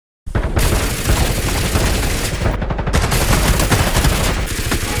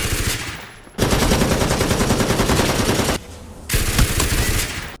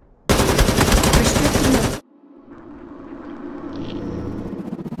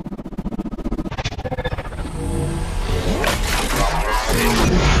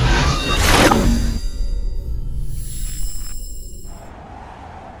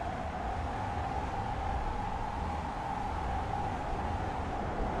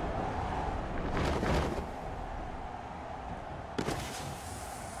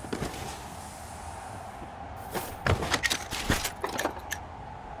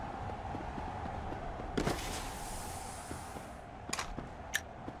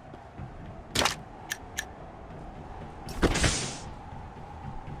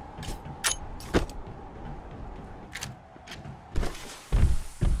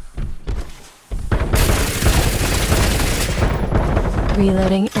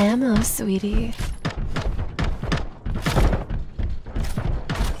Reloading ammo, sweetie.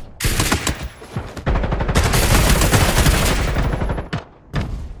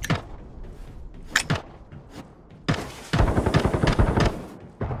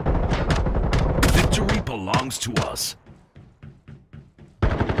 Victory belongs to us.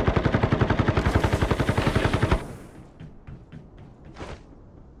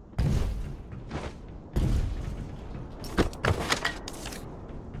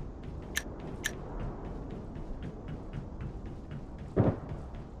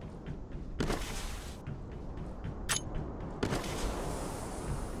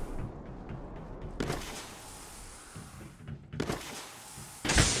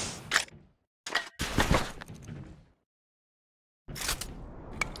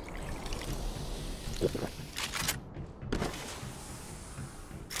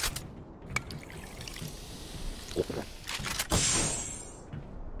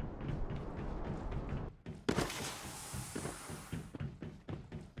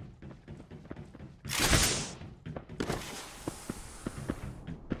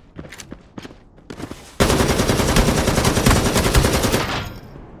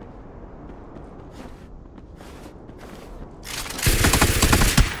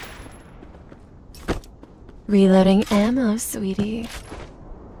 Reloading ammo, sweetie.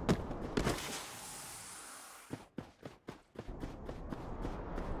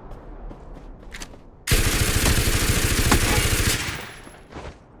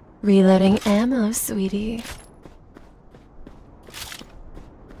 Reloading ammo, sweetie.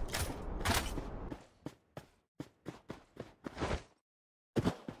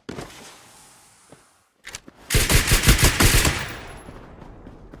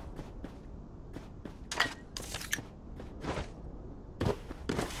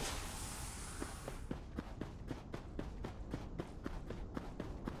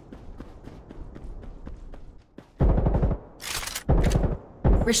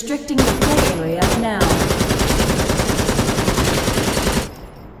 Restricting the play area now.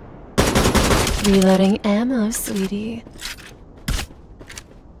 Reloading ammo, sweetie.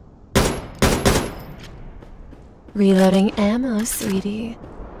 Reloading ammo, sweetie.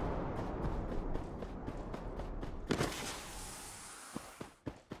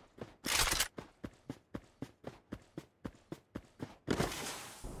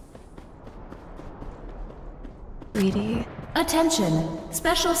 Sweetie. Attention!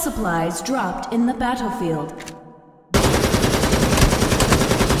 Special supplies dropped in the battlefield.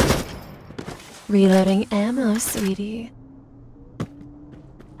 Reloading ammo, sweetie.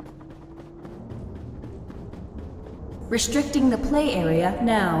 Restricting the play area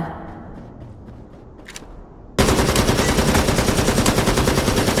now.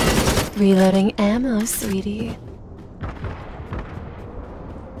 Reloading ammo, sweetie.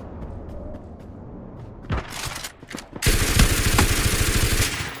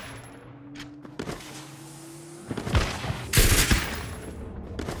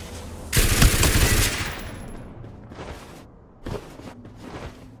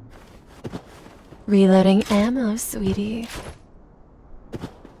 Reloading ammo, sweetie.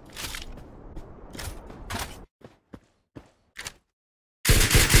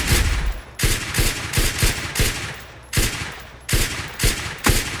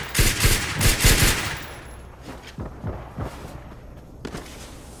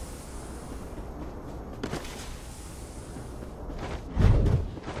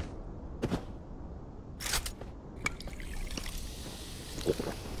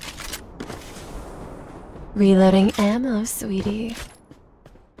 Reloading ammo, sweetie.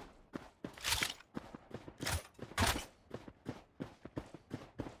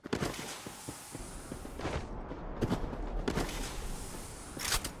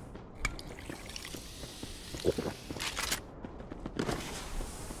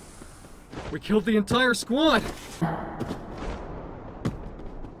 We killed the entire squad!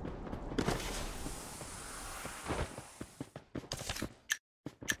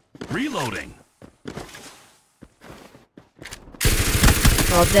 Reloading.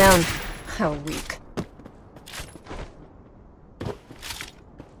 All down. How weak.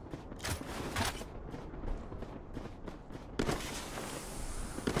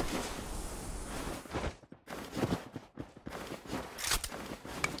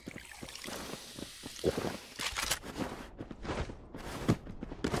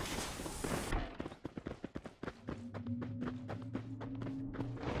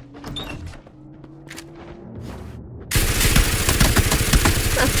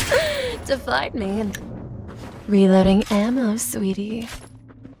 Defied me. Reloading ammo, sweetie.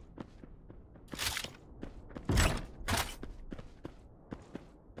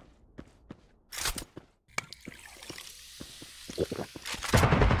 Restricting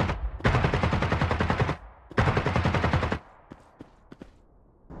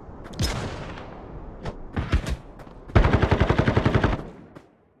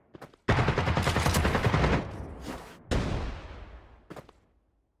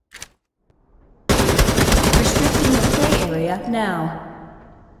the play area now.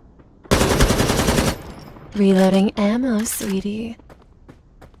 Reloading ammo, sweetie.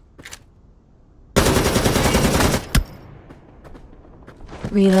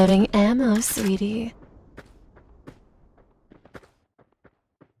 Reloading ammo, sweetie.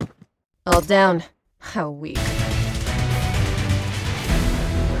 All down. How weak.